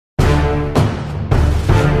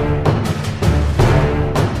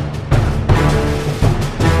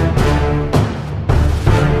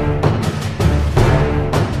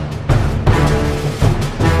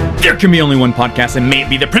can be only one podcast, and may it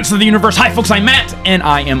be the Prince of the Universe. Hi, folks, I'm Matt, and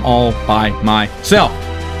I am all by myself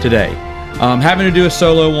today. Having to do a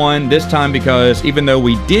solo one this time because even though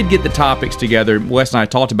we did get the topics together, Wes and I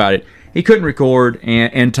talked about it, he couldn't record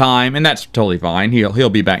in time, and that's totally fine. He'll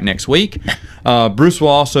be back next week. Bruce will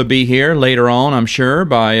also be here later on, I'm sure,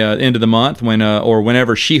 by end of the month when or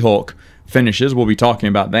whenever She-Hulk finishes. We'll be talking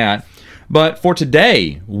about that. But for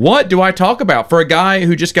today, what do I talk about for a guy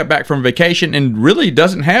who just got back from vacation and really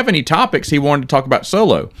doesn't have any topics he wanted to talk about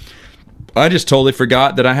solo? I just totally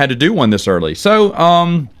forgot that I had to do one this early. So,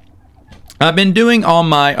 I've been doing on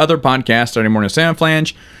my other podcast, Saturday Morning Sound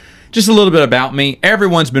Flange, just a little bit about me.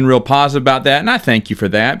 Everyone's been real positive about that, and I thank you for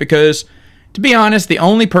that because, to be honest, the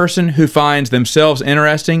only person who finds themselves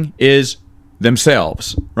interesting is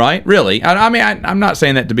themselves, right? Really. I mean, I'm not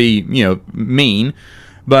saying that to be, mean,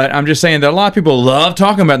 but I'm just saying that a lot of people love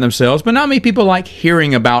talking about themselves, but not many people like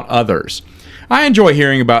hearing about others. I enjoy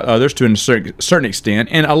hearing about others to a certain extent,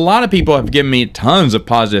 and a lot of people have given me tons of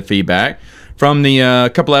positive feedback from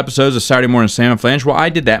the couple of episodes of Saturday Morning Sound Flange. Well, I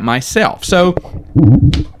did that myself. So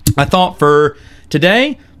I thought for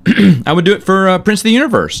today, I would do it for Prince of the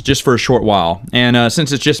Universe, just for a short while. And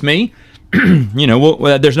since it's just me,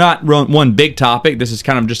 there's not one big topic. This is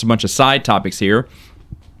kind of just a bunch of side topics here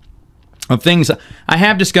of things I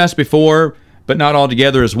have discussed before, but not all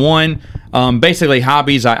together as one. Basically,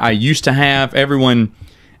 hobbies I used to have. Everyone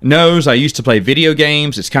knows I used to play video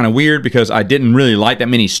games. It's kind of weird because I didn't really like that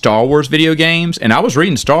many Star Wars video games, and I was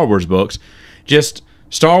reading Star Wars books. Just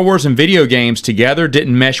Star Wars and video games together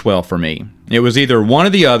didn't mesh well for me. It was either one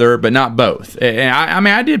or the other, but not both. I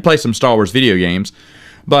mean, I did play some Star Wars video games,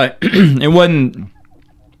 but it wasn't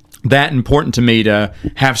that important to me to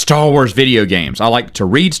have Star Wars video games. I like to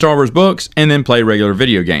read Star Wars books and then play regular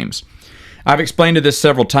video games. I've explained to this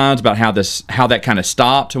several times about how that kind of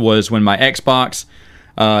stopped was when my Xbox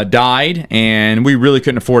died, and we really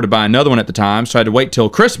couldn't afford to buy another one at the time, so I had to wait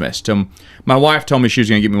till Christmas. Till my wife told me she was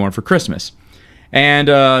going to get me one for Christmas. And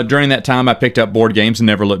during that time, I picked up board games and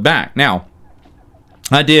never looked back. Now,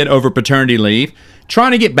 I did, over paternity leave,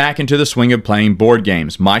 trying to get back into the swing of playing board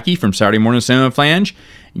games. Mikey from Saturday Morning Sound Flange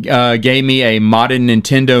gave me a modded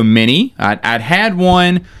Nintendo Mini. I'd had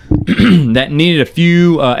one that needed a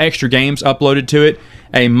few extra games uploaded to it.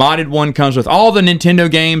 A modded one comes with all the Nintendo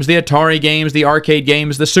games, the Atari games, the arcade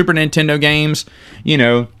games, the Super Nintendo games.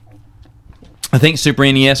 I think Super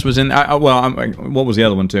NES was in. What was the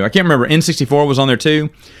other one too? I can't remember. N64 was on there too.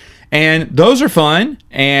 And those are fun,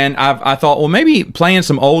 and I thought, well, maybe playing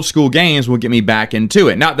some old school games will get me back into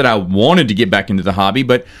it. Not that I wanted to get back into the hobby,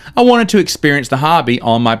 but I wanted to experience the hobby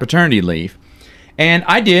on my paternity leave. And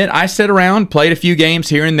I did. I sat around, played a few games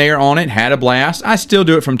here and there on it, had a blast. I still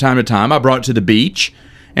do it from time to time. I brought it to the beach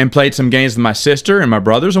and played some games with my sister and my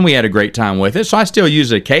brothers, and we had a great time with it. So I still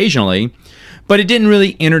use it occasionally, but it didn't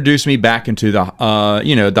really introduce me back into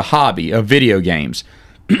the, the hobby of video games.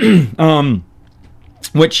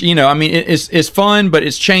 Which, I mean, it's fun, but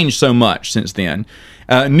it's changed so much since then.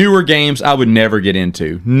 Newer games I would never get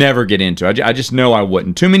into. Never get into. I just know I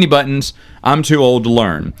wouldn't. Too many buttons. I'm too old to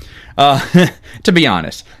learn, to be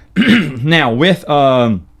honest. Now, with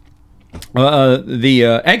the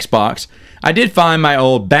Xbox, I did find my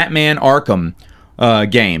old Batman Arkham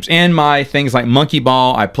games. And my things like Monkey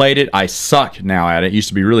Ball, I played it. I suck now at it. Used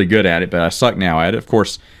to be really good at it, but I suck now at it. Of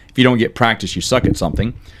course, if you don't get practice, you suck at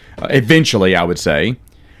something. Eventually, I would say.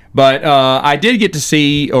 But I did get to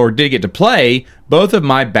see, or did get to play, both of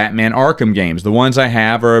my Batman Arkham games. The ones I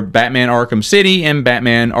have are Batman Arkham City and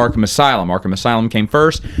Batman Arkham Asylum. Arkham Asylum came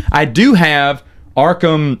first. I do have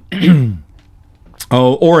Arkham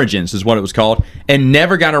Origins is what it was called, and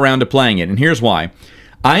never got around to playing it. And here's why.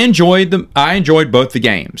 I enjoyed both the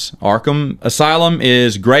games. Arkham Asylum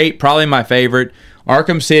is great, probably my favorite.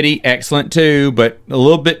 Arkham City, excellent too, but a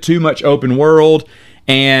little bit too much open world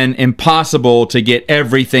and impossible to get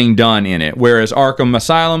everything done in it. Whereas Arkham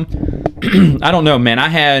Asylum, I don't know, man. I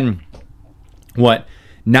had,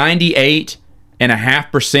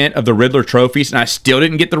 98.5% of the Riddler trophies, and I still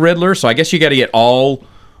didn't get the Riddler, so I guess you got to get all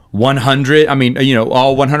 100,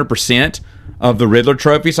 all 100% of the Riddler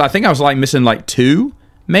trophies. So I think I was missing 2,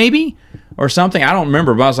 maybe, or something. I don't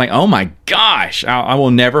remember, but I was like, oh my gosh, I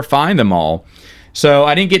will never find them all. So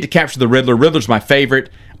I didn't get to capture the Riddler. Riddler's my favorite.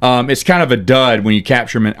 It's kind of a dud when you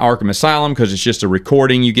capture him in Arkham Asylum because it's just a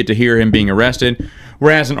recording. You get to hear him being arrested.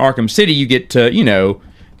 Whereas in Arkham City, you get to,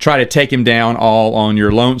 try to take him down all on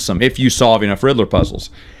your lonesome if you solve enough Riddler puzzles.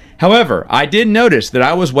 However, I did notice that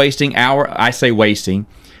I was wasting I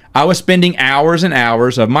was spending hours and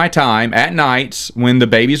hours of my time at nights when the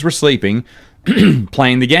babies were sleeping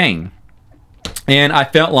playing the game. And I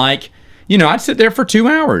felt like, I'd sit there for 2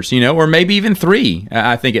 hours, or maybe even 3,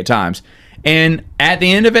 I think at times. And at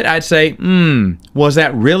the end of it, I'd say, was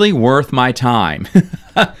that really worth my time?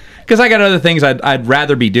 Because I got other things I'd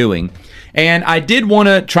rather be doing. And I did want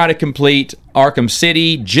to try to complete Arkham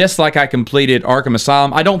City, just like I completed Arkham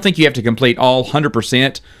Asylum. I don't think you have to complete all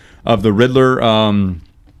 100% of the Riddler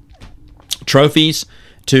trophies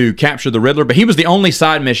to capture the Riddler, but he was the only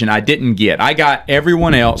side mission I didn't get. I got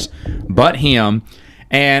everyone else but him,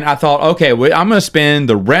 and I thought, okay, well, I'm going to spend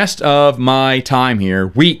the rest of my time here,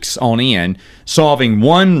 weeks on end, solving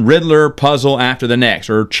one Riddler puzzle after the next,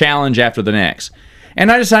 or challenge after the next.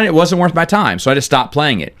 And I decided it wasn't worth my time, so I just stopped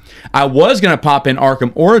playing it. I was going to pop in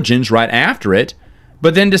Arkham Origins right after it,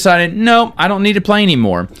 but then decided, no, I don't need to play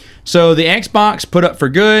anymore. So the Xbox put up for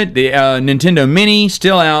good, the Nintendo Mini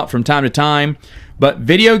still out from time to time, but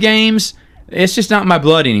video games, it's just not my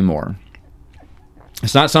blood anymore.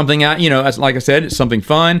 It's not something like I said, it's something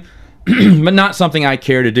fun, but not something I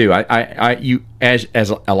care to do. As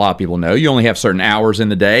a lot of people know, you only have certain hours in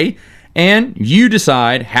the day, and you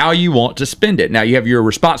decide how you want to spend it. Now, you have your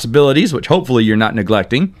responsibilities, which hopefully you're not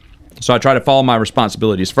neglecting. So I try to follow my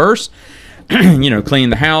responsibilities first. Cleaning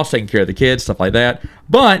the house, taking care of the kids, stuff like that.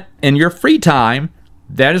 But in your free time,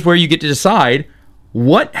 that is where you get to decide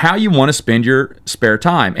how you want to spend your spare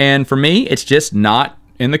time. And for me, it's just not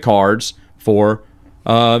in the cards for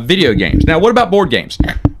video games. Now, what about board games?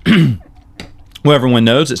 Well, everyone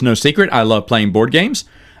knows, it's no secret, I love playing board games.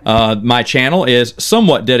 My channel is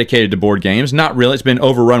somewhat dedicated to board games. Not really. It's been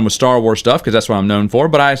overrun with Star Wars stuff because that's what I'm known for.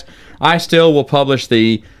 But I still will publish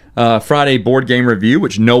the Friday board game review,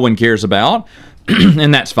 which no one cares about,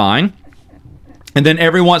 and that's fine. And then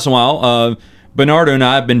every once in a while, Bernardo and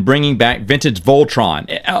I have been bringing back Vintage Voltron,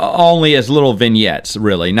 only as little vignettes,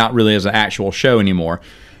 really, not really as an actual show anymore.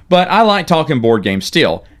 But I like talking board games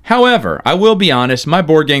still. However, I will be honest, my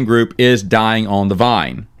board game group is dying on the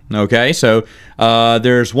vine. Okay, so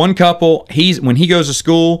there's one couple, when he goes to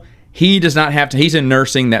school, he does not have to, he's in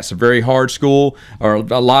nursing, that's a very hard school, or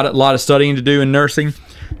a lot of studying to do in nursing.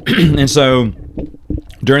 And so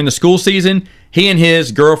during the school season, he and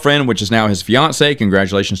his girlfriend, which is now his fiance,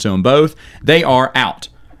 congratulations to them both, they are out.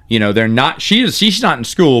 They're not, she's not in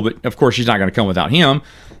school, but of course she's not going to come without him,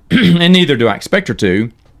 and neither do I expect her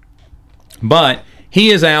to. But he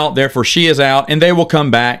is out, therefore she is out, and they will come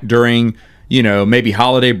back during, maybe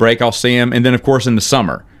holiday break, I'll see him, and then of course in the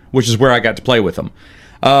summer, which is where I got to play with them.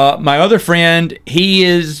 My other friend, he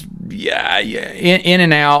is in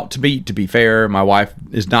and out. To be fair, my wife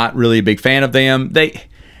is not really a big fan of them.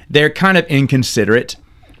 They're kind of inconsiderate,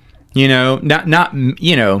 not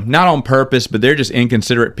on purpose, but they're just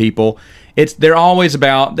inconsiderate people. They're always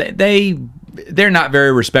about they're not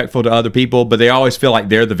very respectful to other people, but they always feel like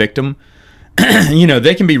they're the victim.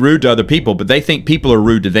 They can be rude to other people, but they think people are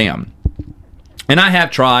rude to them. And I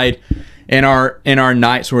have tried in our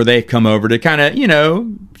nights where they've come over to kind of,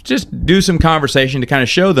 just do some conversation to kind of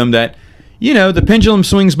show them that, the pendulum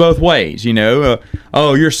swings both ways.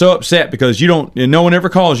 Oh, you're so upset because no one ever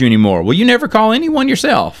calls you anymore. Well, you never call anyone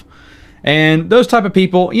yourself. And those type of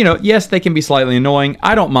people, yes, they can be slightly annoying.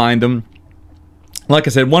 I don't mind them. Like I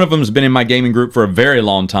said, one of them has been in my gaming group for a very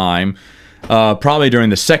long time. Probably during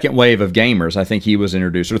the second wave of gamers, I think he was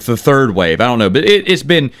introduced, or the third wave. I don't know, but he's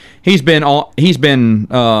been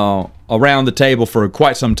around the table for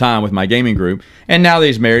quite some time with my gaming group, and now that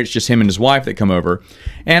he's married, it's just him and his wife that come over,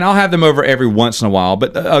 and I'll have them over every once in a while.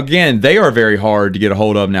 But again, they are very hard to get a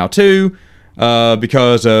hold of now too,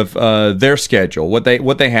 because of their schedule, what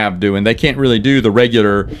they have doing. They can't really do the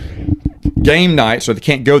regular game nights, or they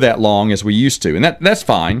can't go that long as we used to, and that's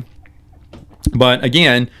fine. But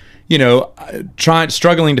again,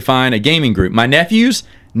 struggling to find a gaming group. My nephews,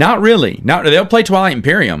 not really. They'll play Twilight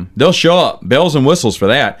Imperium. They'll show up, bells and whistles for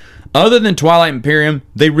that. Other than Twilight Imperium,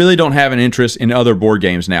 they really don't have an interest in other board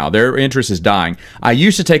games now. Their interest is dying. I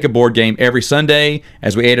used to take a board game every Sunday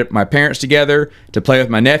as we ate at my parents together to play with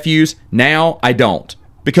my nephews. Now I don't,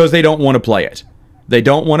 because they don't want to play it. They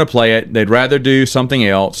don't want to play it. They'd rather do something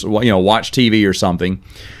else, watch TV or something.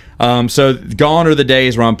 So gone are the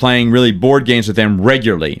days where I'm playing really board games with them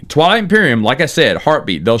regularly. Twilight Imperium, like I said,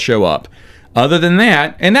 heartbeat, they'll show up. Other than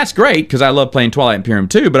that, and that's great because I love playing Twilight Imperium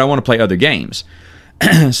too, but I want to play other games.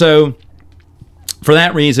 So for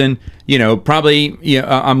that reason, probably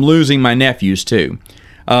I'm losing my nephews too.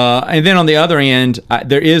 And then on the other end,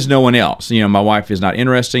 there is no one else. You know, my wife is not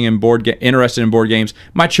interested in board games.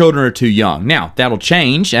 My children are too young. Now, that'll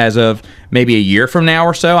change as of maybe a year from now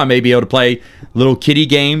or so. I may be able to play little kiddie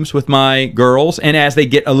games with my girls. And as they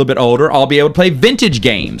get a little bit older, I'll be able to play vintage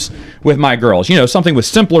games with my girls. You know, something with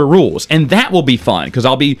simpler rules. And that will be fun because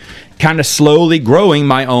I'll be kind of slowly growing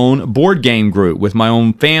my own board game group with my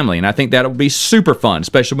own family. And I think that'll be super fun,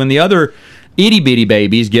 especially when the other itty-bitty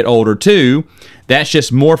babies get older too. That's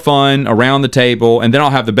just more fun around the table, and then I'll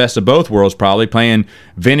have the best of both worlds, probably playing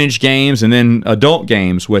vintage games and then adult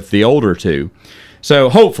games with the older two. So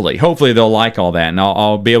hopefully they'll like all that, and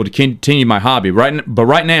I'll be able to continue my hobby. But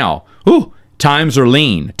right now, times are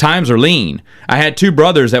lean. Times are lean. I had two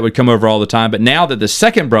brothers that would come over all the time, but now that the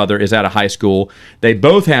second brother is out of high school, they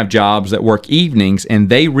both have jobs that work evenings, and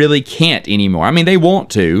they really can't anymore. I mean, they want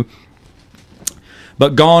to,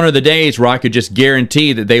 but gone are the days where I could just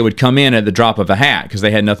guarantee that they would come in at the drop of a hat because they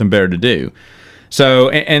had nothing better to do. So,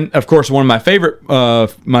 and of course, one of my favorite,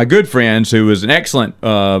 my good friends, who was an excellent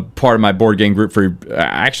part of my board game group for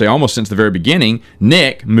actually almost since the very beginning,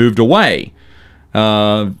 Nick, moved away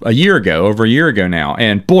over a year ago now.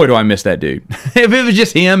 And boy, do I miss that dude. If it was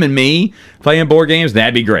just him and me playing board games,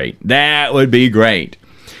 that'd be great. That would be great,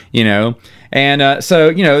 you know. And so,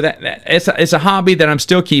 you know, it's a hobby that I'm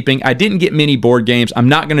still keeping. I didn't get many board games. I'm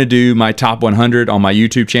not going to do my top 100 on my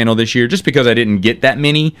YouTube channel this year just because I didn't get that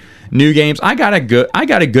many new games. I got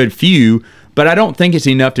a good few, but I don't think it's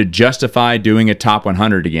enough to justify doing a top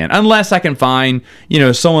 100 again. Unless I can find, you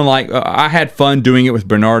know, someone like, I had fun doing it with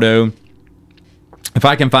Bernardo. If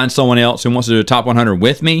I can find someone else who wants to do a top 100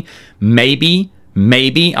 with me, maybe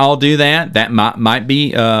I'll do that. That might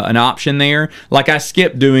be an option there. Like I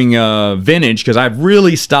skipped doing vintage because I've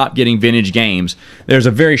really stopped getting vintage games. There's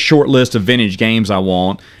a very short list of vintage games I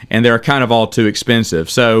want, and they're kind of all too expensive.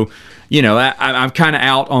 So, you know, I'm kind of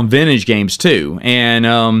out on vintage games too,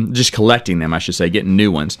 and just collecting them, I should say, getting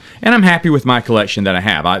new ones. And I'm happy with my collection that I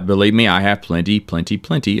have. Believe me, I have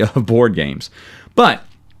plenty of board games. But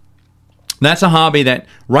that's a hobby that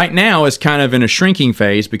right now is kind of in a shrinking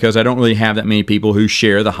phase because I don't really have that many people who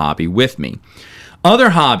share the hobby with me. Other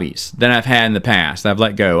hobbies that I've had in the past, I've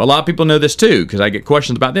let go. A lot of people know this too because I get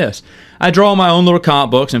questions about this. I draw my own little comic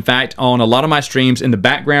books. In fact, on a lot of my streams, in the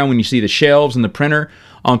background when you see the shelves and the printer,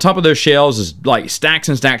 on top of those shelves is like stacks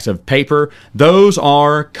and stacks of paper. Those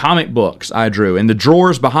are comic books I drew, and the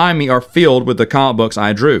drawers behind me are filled with the comic books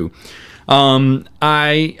I drew.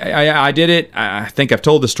 I did it. I think I've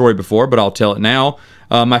told the story before, but I'll tell it now.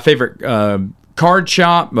 My favorite card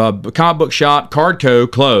shop, comic book shop, Cardco,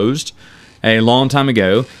 closed a long time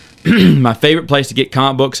ago. My favorite place to get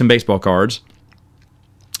comic books and baseball cards.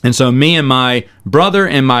 And so me and my brother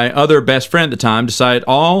and my other best friend at the time decided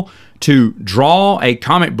all to draw a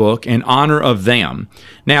comic book in honor of them.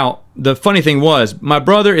 Now, the funny thing was, my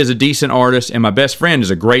brother is a decent artist and my best friend is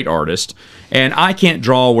a great artist, and I can't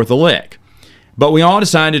draw worth a lick. But we all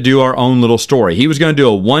decided to do our own little story. He was going to do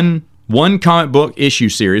a one comic book issue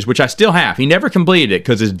series, which I still have. He never completed it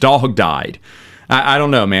because his dog died. I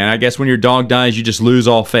don't know, man. I guess when your dog dies, you just lose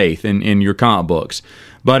all faith in your comic books.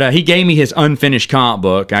 But he gave me his unfinished comic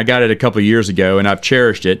book. I got it a couple years ago, and I've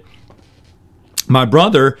cherished it. My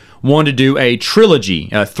brother wanted to do a trilogy,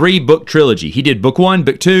 a 3-book trilogy. He did book 1,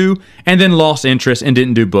 book 2, and then lost interest and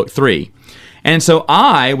didn't do book 3. And so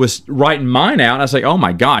I was writing mine out, and I was like, oh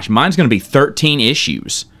my gosh, mine's going to be 13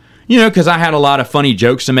 issues. You know, because I had a lot of funny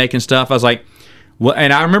jokes to make and stuff. I was like, well,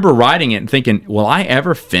 and I remember writing it and thinking, will I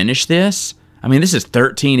ever finish this? I mean, this is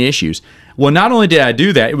 13 issues. Well, not only did I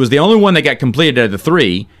do that, it was the only one that got completed out of the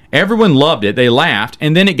 3. Everyone loved it. They laughed,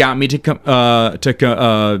 and then it got me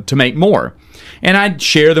to make more. And I'd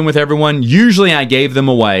share them with everyone. Usually I gave them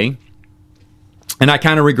away, and I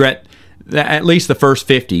kind of regret at least the first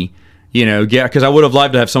 50, you know, because I would have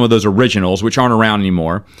loved to have some of those originals, which aren't around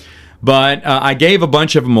anymore. But I gave a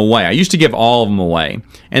bunch of them away. I used to give all of them away.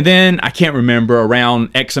 And then, I can't remember, around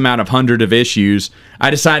X amount of 100 of issues, I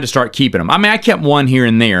decided to start keeping them. I mean, I kept one here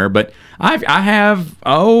and there, but I have,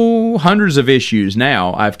 hundreds of issues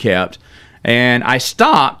now I've kept. And I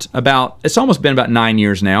stopped it's almost been about 9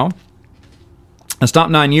 years now. I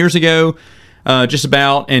stopped 9 years ago, just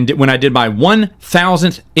about, and when I did my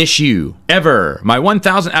 1,000th issue ever, my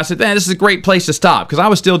 1,000th, I said, man, this is a great place to stop, because I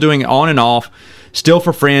was still doing it on and off, still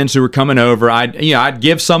for friends who were coming over. I'd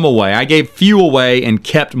give some away. I gave few away and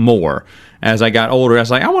kept more as I got older. I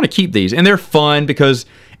was like, I want to keep these, and they're fun because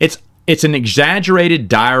it's an exaggerated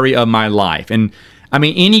diary of my life. And I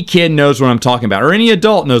mean, any kid knows what I'm talking about, or any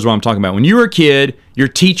adult knows what I'm talking about. When you were a kid, your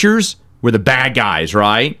teachers were the bad guys,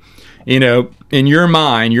 right? You know, in your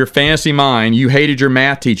mind, your fantasy mind, you hated your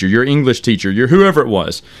math teacher, your English teacher, your whoever it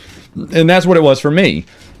was. And that's what it was for me.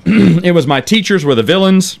 It was my teachers were the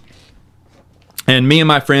villains, and me and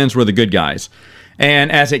my friends were the good guys.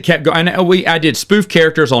 And as it kept going, I did spoof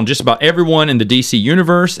characters on just about everyone in the DC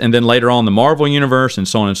universe, and then later on the Marvel universe, and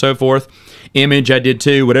so on and so forth. Image I did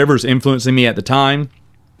too, whatever's influencing me at the time.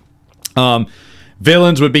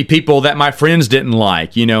 Villains would be people that my friends didn't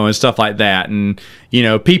like, you know, and stuff like that. And, you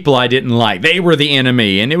know, people I didn't like, they were the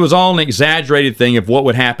enemy. And it was all an exaggerated thing of what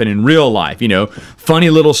would happen in real life. You know,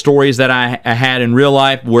 funny little stories that I had in real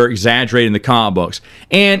life were exaggerated in the comic books.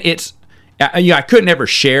 And I couldn't ever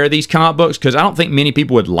share these comic books because I don't think many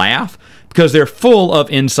people would laugh because they're full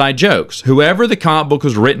of inside jokes. Whoever the comic book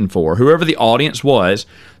was written for, whoever the audience was,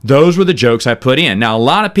 those were the jokes I put in. Now, a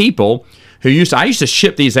lot of people I used to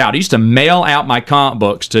ship these out. I used to mail out my comic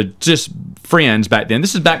books to just friends back then.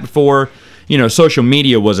 This is back before, you know, social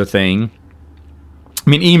media was a thing. I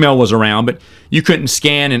mean, email was around, but you couldn't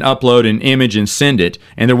scan and upload an image and send it,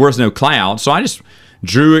 and there was no cloud. So I just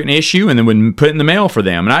drew an issue and then would put it in the mail for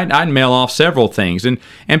them. And I'd mail off several things. And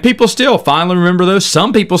people still finally remember those.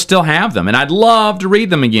 Some people still have them, and I'd love to read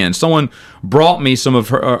them again. Someone brought me some of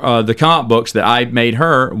her, the comic books that I made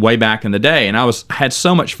her way back in the day, and I had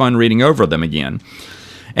so much fun reading over them again.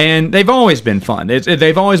 And they've always been fun.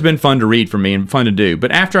 They've always been fun to read for me and fun to do.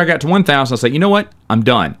 But after I got to 1,000, I was like, you know what? I'm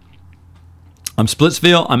done. I'm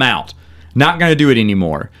Splitsville. I'm out. Not going to do it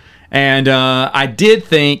anymore. And I did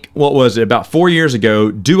think, what was it, about 4 years ago,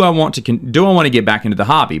 do I want to get back into the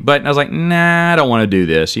hobby? But I was like, nah, I don't want to do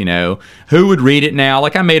this, you know. Who would read it now?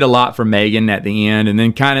 Like, I made a lot for Megan at the end, and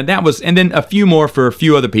then and then a few more for a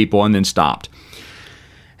few other people, and then stopped.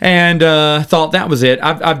 And thought that was it.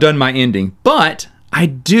 I've done my ending. But I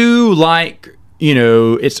do like, you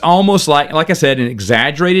know, it's almost like I said, an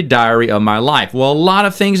exaggerated diary of my life. Well, a lot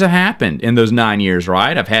of things have happened in those 9 years,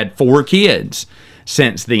 right? I've had 4 kids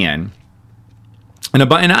since then. And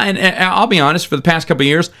I'll be honest, for the past couple of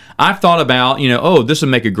years, I've thought about, you know, oh, this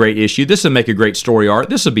would make a great issue. This would make a great story arc.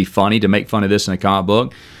 This would be funny to make fun of this in a comic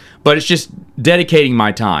book. But it's just dedicating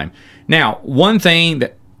my time. Now, one thing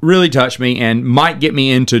that really touched me and might get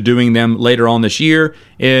me into doing them later on this year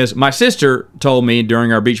is my sister told me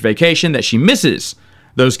during our beach vacation that she misses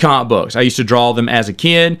those comic books. I used to draw them as a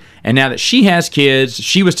kid, and now that she has kids,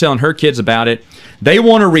 she was telling her kids about it. They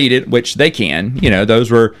want to read it, which they can. You know,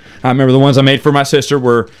 those were, I remember the ones I made for my sister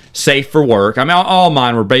were safe for work. I mean, all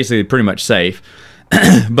mine were basically pretty much safe.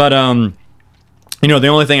 But, you know, the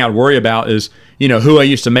only thing I'd worry about is, you know, who I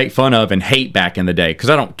used to make fun of and hate back in the day, because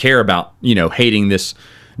I don't care about, you know, hating this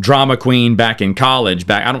drama queen back in college.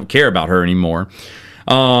 I don't care about her anymore.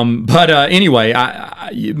 Anyway,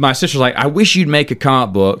 my sister's like, I wish you'd make a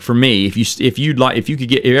comic book for me if you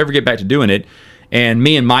ever get back to doing it, and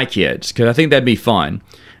me and my kids, because I think that'd be fun.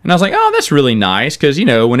 And I was like, oh, that's really nice, because, you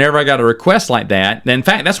know, whenever I got a request like that, in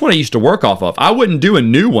fact, that's what I used to work off of. I wouldn't do a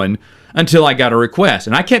new one until I got a request,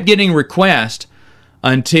 and I kept getting requests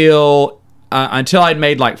until I'd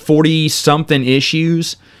made like 40-something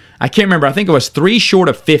issues. I can't remember. I think it was 3 short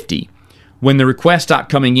of 50. When the request stopped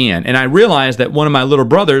coming in. And I realized that one of my little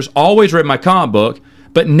brothers always read my comic book,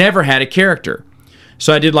 but never had a character.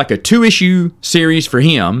 So I did like a 2-issue series for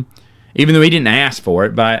him, even though he didn't ask for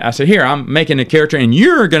it. But I said, here, I'm making a character, and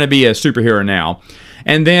you're going to be a superhero now.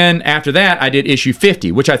 And then after that, I did issue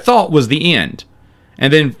 50, which I thought was the end.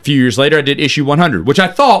 And then a few years later, I did issue 100, which I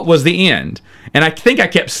thought was the end. And I think I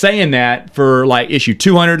kept saying that for like issue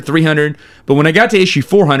 200, 300. But when I got to issue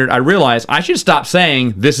 400, I realized I should stop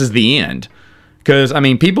saying this is the end. Because, I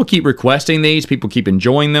mean, people keep requesting these. People keep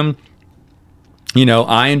enjoying them. You know,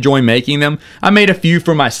 I enjoy making them. I made a few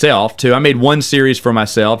for myself, too. I made one series for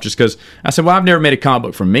myself just because I said, well, I've never made a comic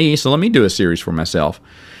book for me, so let me do a series for myself.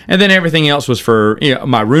 And then everything else was for, you know,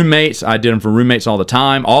 my roommates. I did them for roommates all the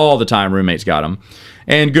time. All the time roommates got them.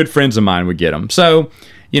 And good friends of mine would get them. So,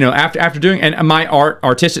 you know, after doing, and my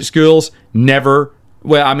artistic skills never,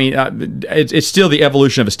 well, I mean, it's still the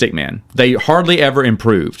evolution of a stick man. They hardly ever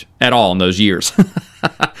improved at all in those years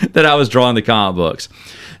that I was drawing the comic books.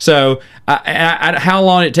 So, how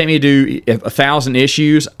long did it take me to do 1,000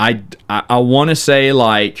 issues? I want to say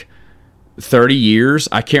like 30 years.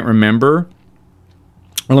 I can't remember.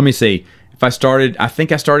 Well, let me see. If I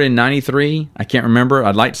think I started in 93. I can't remember.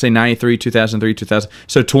 I'd like to say 93, 2003, 2000.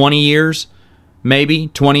 So 20 years, maybe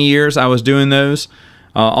 20 years I was doing those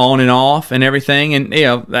on and off and everything. And, you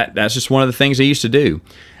know, that's just one of the things I used to do.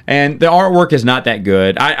 And the artwork is not that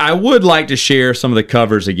good. I would like to share some of the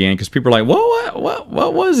covers again because people are like, well,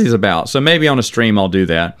 what was these about? So maybe on a stream I'll do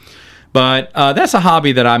that. But that's a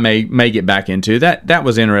hobby that I may get back into. That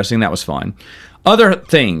was interesting. That was fun. Other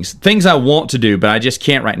things I want to do, but I just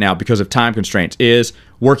can't right now because of time constraints, is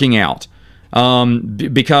working out.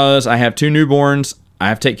 Because I have 2 newborns, I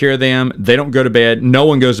have to take care of them. They don't go to bed. No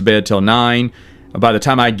one goes to bed till 9. By the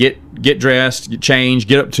time I get dressed, get changed,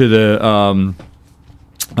 get up to the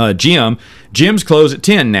gyms close at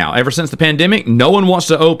 10 now. Ever since the pandemic, no one wants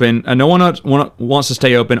to open. No one wants to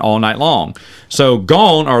stay open all night long. So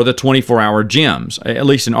gone are the 24-hour gyms, at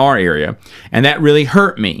least in our area, and that really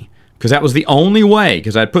hurt me because that was the only way.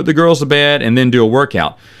 Because I'd put the girls to bed and then do a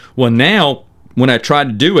workout. Well, now when I tried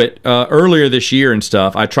to do it earlier this year and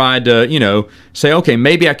stuff, I tried to say, okay,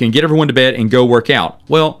 maybe I can get everyone to bed and go work out.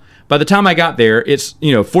 Well, by the time I got there, it's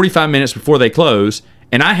 45 minutes before they close,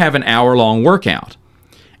 and I have an hour-long workout.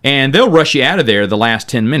 And they'll rush you out of there the last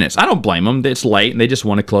 10 minutes. I don't blame them. It's late, and they just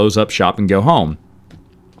want to close up shop and go home.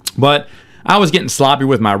 But I was getting sloppy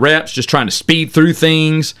with my reps, just trying to speed through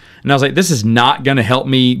things. And I was like, this is not going to help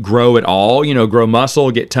me grow at all, grow muscle,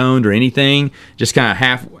 get toned or anything. Just kind of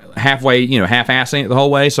halfway, half-assing it the whole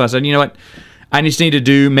way. So I said, you know what? I just need to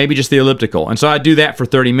do maybe just the elliptical. And so I do that for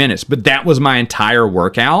 30 minutes. But that was my entire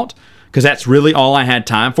workout because that's really all I had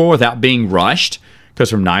time for without being rushed. Because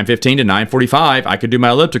from 9:15 to 9:45, I could do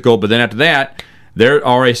my elliptical. But then after that, they're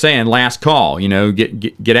already saying, last call,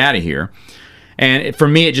 get out of here. And for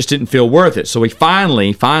me, it just didn't feel worth it. So we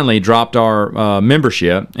finally dropped our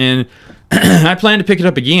membership. And I plan to pick it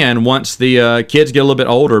up again once the kids get a little bit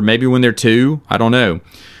older, maybe when they're 2. I don't know.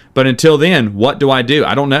 But until then, what do? I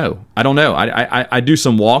don't know. I do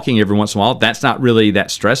some walking every once in a while. That's not really that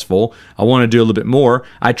stressful. I want to do a little bit more.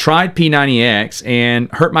 I tried P90X and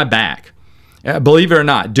hurt my back. Believe it or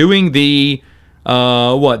not, doing the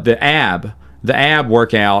ab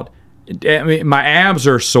workout, I mean, my abs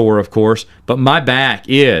are sore, of course, but my back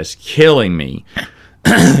is killing me.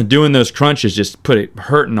 Doing those crunches just put it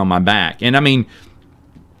hurting on my back. And I mean,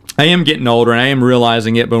 I am getting older and I am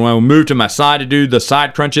realizing it, but when I move to my side to do the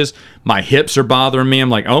side crunches, my hips are bothering me.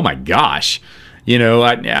 I'm like, oh my gosh.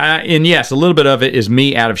 And yes, a little bit of it is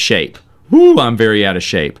me out of shape. Woo, I'm very out of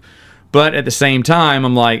shape. But at the same time,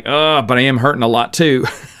 I'm like, but I am hurting a lot too.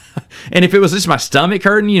 And if it was just my stomach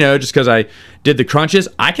hurting, just because I did the crunches,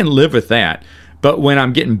 I can live with that. But when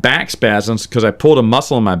I'm getting back spasms because I pulled a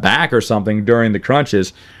muscle in my back or something during the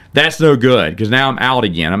crunches, that's no good because now I'm out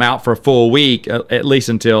again. I'm out for a full week, at least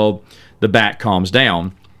until the back calms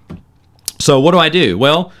down. So what do I do?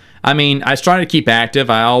 Well, I mean, I try to keep active.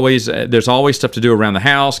 There's always stuff to do around the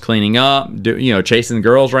house, cleaning up, chasing the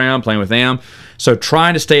girls around, playing with them. So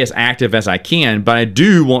trying to stay as active as I can, but I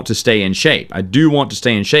do want to stay in shape.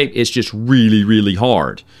 It's just really, really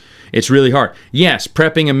hard. It's really hard. Yes,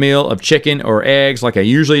 prepping a meal of chicken or eggs like I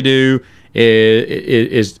usually do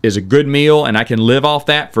is a good meal, and I can live off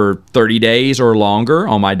that for 30 days or longer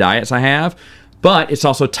on my diets I have, but it's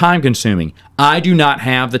also time consuming. I do not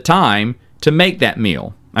have the time to make that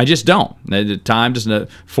meal. I just don't. The time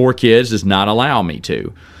 4 kids does not allow me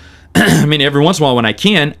to. I mean, every once in a while when I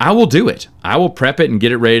can, I will do it. I will prep it and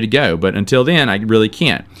get it ready to go. But until then, I really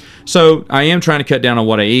can't. So I am trying to cut down on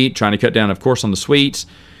what I eat, trying to cut down, of course, on the sweets.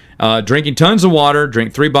 Drinking tons of water.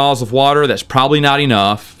 Drink 3 bottles of water. That's probably not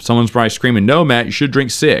enough. Someone's probably screaming, no, Matt, you should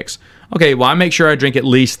drink 6. Okay, well, I make sure I drink at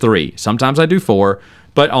least 3. Sometimes I do 4.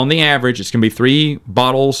 But on the average, it's going to be 3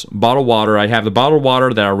 bottles, bottled water. I have the bottled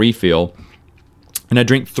water that I refill. And I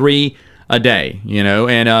drink 3 a day,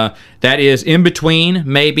 and that is in between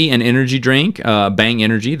maybe an energy drink. Bang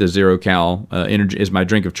Energy, the 0-cal energy is my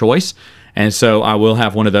drink of choice. And so I will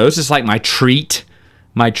have one of those. It's like my treat.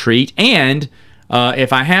 And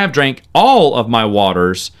if I have drank all of my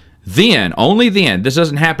waters, then, only then, this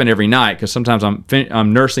doesn't happen every night because sometimes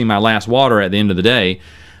I'm nursing my last water at the end of the day,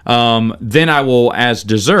 then I will, as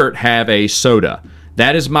dessert, have a soda.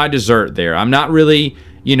 That is my dessert there. I'm not really...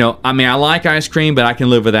 I mean, I like ice cream, but I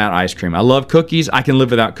can live without ice cream. I love cookies. I can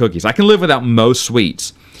live without cookies. I can live without most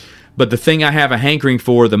sweets. But the thing I have a hankering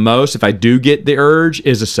for the most, if I do get the urge,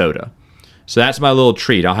 is a soda. So that's my little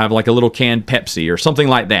treat. I'll have like a little canned Pepsi or something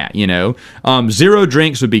like that, 0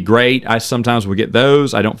 drinks would be great. I sometimes will get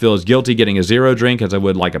those. I don't feel as guilty getting a 0 drink as I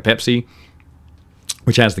would like a Pepsi,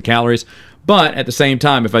 which has the calories. But at the same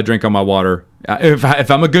time, if I drink all my water,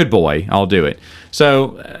 if I'm a good boy, I'll do it.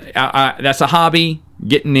 So that's a hobby.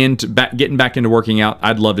 Getting back into working out,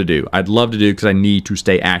 I'd love to do because I need to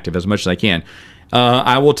stay active as much as I can.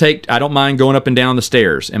 I don't mind going up and down the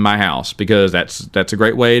stairs in my house because that's a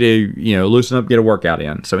great way to loosen up, get a workout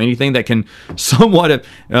in. So anything that can somewhat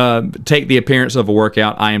take the appearance of a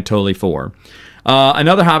workout, I am totally for.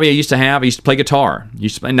 Another hobby I used to play guitar.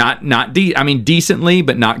 Decently,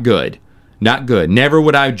 but not good. Not good. Never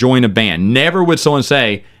would I join a band. Never would someone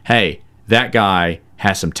say, hey, that guy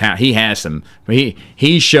has some talent. He has some.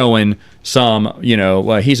 He's showing some.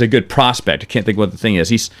 He's a good prospect. I can't think what the thing is.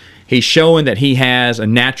 He's showing that he has a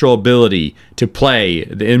natural ability to play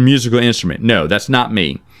the musical instrument. No, that's not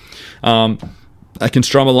me. I can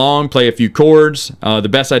strum along, play a few chords. The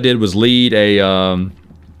best I did was lead a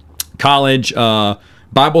college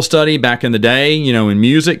Bible study back in the day, in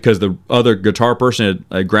music, because the other guitar person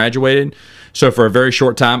had graduated. So for a very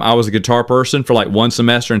short time, I was a guitar person for like one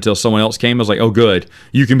semester until someone else came. I was like, oh, good.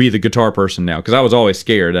 You can be the guitar person now, because I was always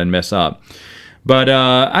scared I'd mess up. But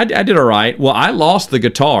I did all right. Well, I lost the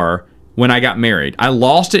guitar when I got married. I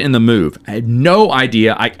lost it in the move. I had no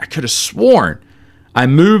idea. I could have sworn I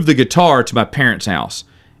moved the guitar to my parents' house.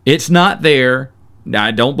 It's not there.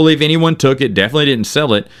 I don't believe anyone took it. Definitely didn't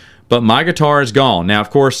sell it. But my guitar is gone. Now, of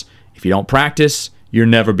course, if you don't practice, you'll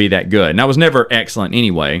never be that good. And I was never excellent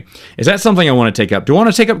anyway. Is that something I want to take up? Do I want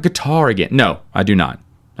to take up guitar again? No, I do not.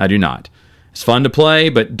 I do not. It's fun to play,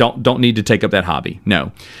 but don't need to take up that hobby.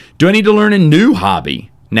 No. Do I need to learn a new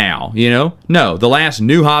hobby now? No. The last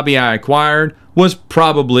new hobby I acquired was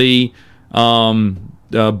probably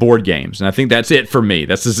board games, and I think that's it for me.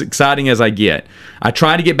 That's as exciting as I get. I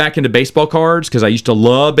try to get back into baseball cards because I used to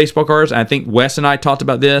love baseball cards. I think Wes and I talked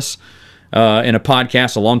about this in a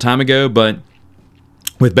podcast a long time ago, but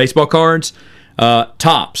with baseball cards,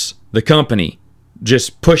 Topps, the company,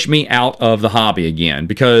 just pushed me out of the hobby again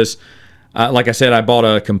because like I said, I bought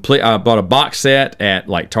a box set at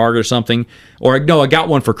like Target or something, or no, I got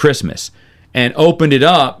one for Christmas and opened it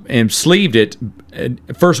up and sleeved it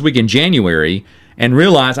first week in January, and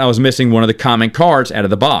realized I was missing one of the common cards out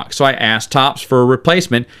of the box. So I asked Topps for a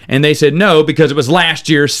replacement, and they said no because it was last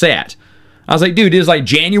year's set. I was like, dude, it was like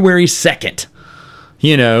January 2nd.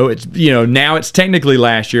 It's now it's technically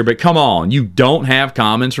last year, but come on, you don't have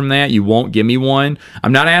commons from that. You won't give me one.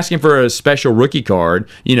 I'm not asking for a special rookie card,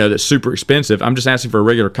 that's super expensive. I'm just asking for a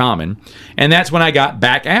regular common. And that's when I got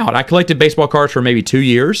back out. I collected baseball cards for maybe 2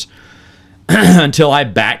 years. Until I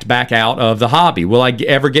backed back out of the hobby. Will I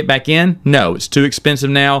ever get back in? No, it's too expensive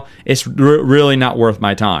now. It's really not worth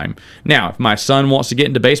my time. Now, if my son wants to get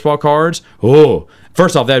into baseball cards,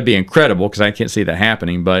 first off, that would be incredible because I can't see that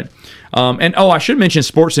happening. But I should mention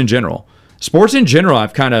sports in general. Sports in general,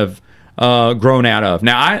 I've kind of grown out of.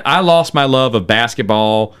 Now, I lost my love of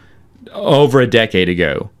basketball over a decade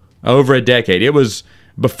ago. Over a decade. It was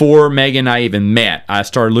before Megan and I even met. I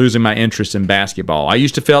started losing my interest in basketball. I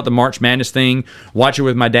used to fill out the March Madness thing, watch it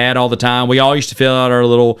with my dad all the time. We all used to fill out our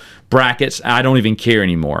little brackets. I don't even care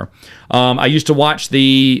anymore. I used to watch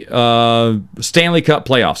the Stanley Cup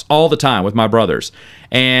playoffs all the time with my brothers.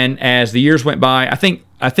 And as the years went by, I think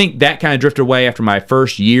that kind of drifted away after my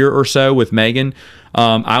first year or so with Megan.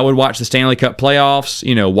 I would watch the Stanley Cup playoffs,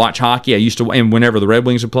 watch hockey. I used to, and whenever the Red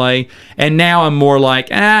Wings would play. And now I'm more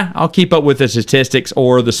like, I'll keep up with the statistics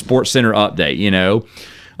or the Sports Center update,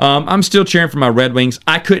 I'm still cheering for my Red Wings.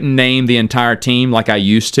 I couldn't name the entire team like I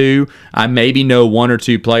used to. I maybe know one or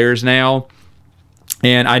two players now.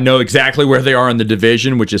 And I know exactly where they are in the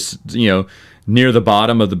division, which is, near the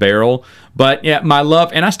bottom of the barrel. But yeah, my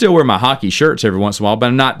love, and I still wear my hockey shirts every once in a while, but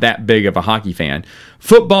I'm not that big of a hockey fan.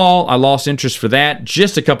 Football, I lost interest for that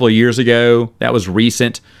just a couple of years ago. That was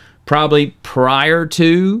recent, probably prior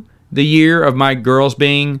to the year of my girls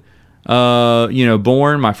being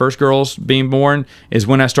born. My first girls being born is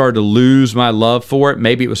when I started to lose my love for it.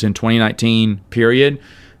 Maybe it was in 2019 period.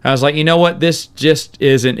 I was like, you know what? This just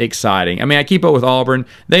isn't exciting. I mean, I keep up with Auburn.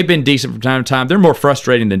 They've been decent from time to time. They're more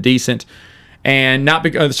frustrating than decent. And not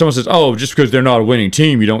because someone says, oh, just because they're not a winning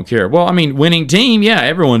team, you don't care. Well, I mean, winning team, yeah,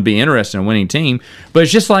 everyone would be interested in a winning team. But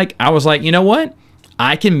it's just like, I was like, you know what?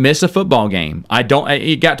 I can miss a football game.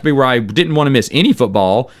 It got to be where I didn't want to miss any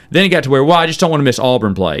football. Then it got to where, well, I just don't want to miss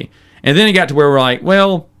Auburn play. And then it got to where we're like,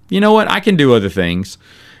 well, you know what? I can do other things.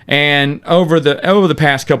 And over the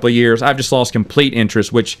past couple of years, I've just lost complete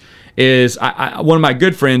interest, which is one of my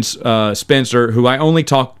good friends, Spencer, who I only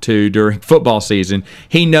talk to during football season.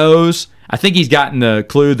 He knows. I think he's gotten the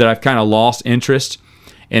clue that I've kind of lost interest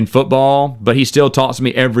in football, but he still talks to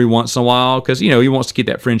me every once in a while because, he wants to keep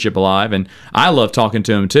that friendship alive, and I love talking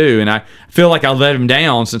to him too, and I feel like I let him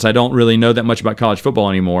down since I don't really know that much about college football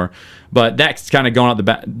anymore, but that's kind of gone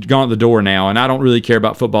out the door now, and I don't really care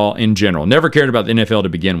about football in general. Never cared about the NFL to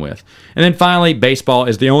begin with. And then finally, baseball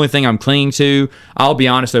is the only thing I'm clinging to. I'll be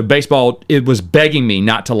honest, though, baseball, it was begging me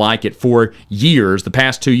not to like it for years. The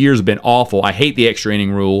past 2 years have been awful. I hate the extra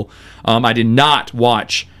inning rule. I did not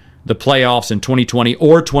watch the playoffs in 2020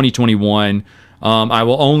 or 2021. I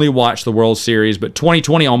will only watch the World Series, but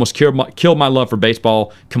 2020 almost killed my love for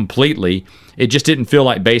baseball completely. It just didn't feel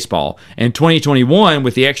like baseball. And 2021,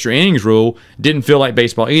 with the extra innings rule, didn't feel like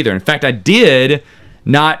baseball either. In fact, I did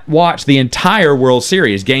not watch the entire World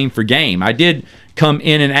Series game for game. I did come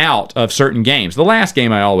in and out of certain games. The last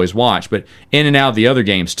game I always watch, but in and out of the other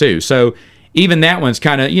games too. So even that one's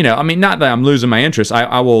kind of, you know, I mean, not that I'm losing my interest.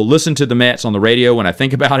 I will listen to the Mets on the radio when I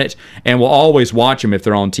think about it, and will always watch them if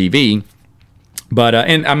they're on TV. But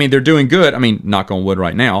and I mean, they're doing good. I mean, knock on wood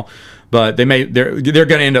right now. But they're going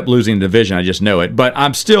to end up losing the division. I just know it. But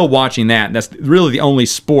I'm still watching that. That's really the only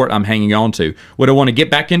sport I'm hanging on to. Would I want to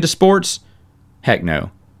get back into sports? Heck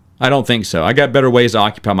no. I don't think so. I got better ways to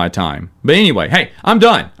occupy my time. But anyway, hey, I'm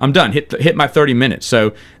done. I'm done. Hit my 30 minutes.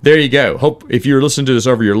 So there you go. Hope if you're listening to this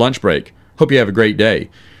over your lunch break, hope you have a great day.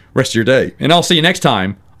 Rest of your day. And I'll see you next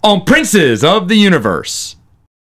time on Princes of the Universe.